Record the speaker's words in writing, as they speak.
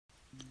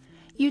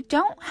You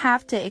don't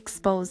have to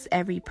expose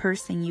every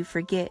person you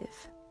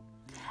forgive.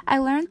 I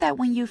learned that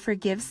when you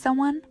forgive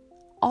someone,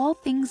 all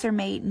things are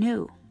made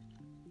new.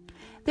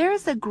 There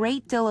is a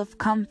great deal of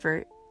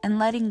comfort in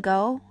letting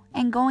go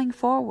and going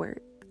forward,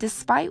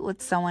 despite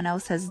what someone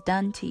else has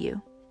done to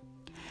you.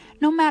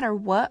 No matter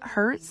what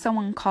hurt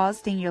someone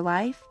caused in your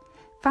life,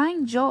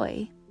 find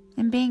joy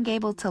in being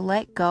able to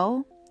let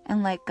go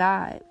and let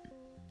God.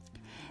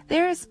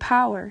 There is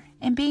power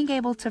in being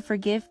able to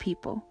forgive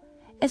people,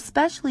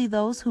 especially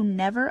those who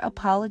never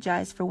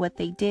apologize for what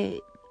they did.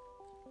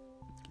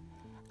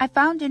 I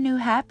found a new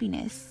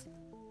happiness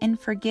in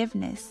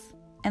forgiveness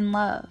and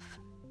love.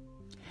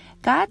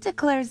 God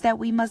declares that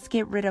we must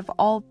get rid of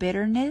all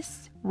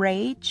bitterness,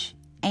 rage,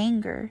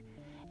 anger,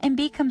 and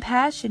be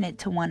compassionate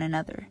to one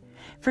another,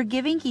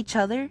 forgiving each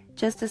other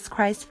just as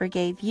Christ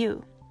forgave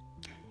you.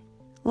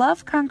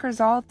 Love conquers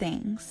all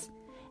things,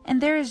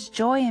 and there is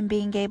joy in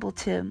being able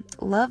to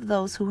love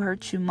those who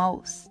hurt you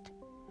most.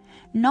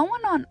 No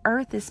one on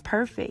earth is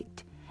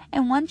perfect,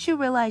 and once you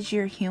realize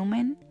you're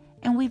human,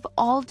 and we've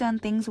all done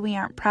things we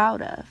aren't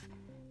proud of,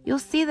 you'll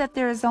see that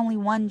there is only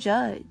one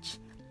judge.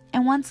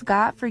 And once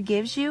God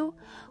forgives you,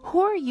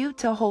 who are you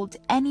to hold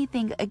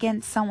anything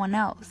against someone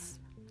else?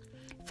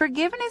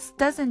 Forgiveness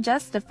doesn't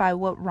justify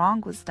what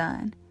wrong was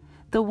done.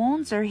 The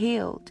wounds are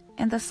healed,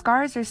 and the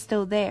scars are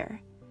still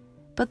there.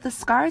 But the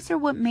scars are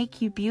what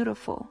make you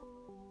beautiful,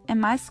 and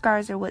my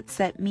scars are what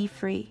set me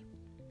free.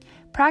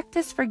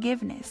 Practice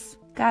forgiveness,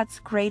 God's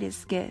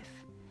greatest gift.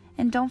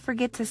 And don't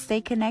forget to stay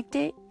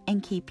connected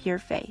and keep your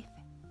faith.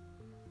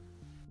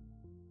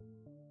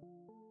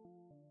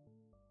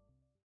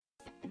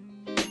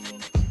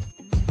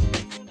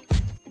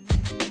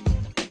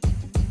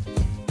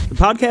 The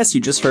podcast you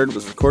just heard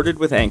was recorded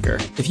with Anchor.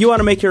 If you want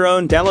to make your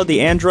own, download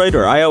the Android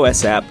or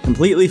iOS app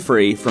completely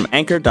free from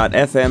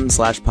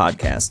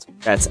anchor.fm/podcast.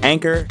 That's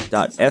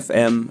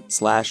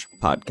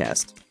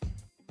anchor.fm/podcast.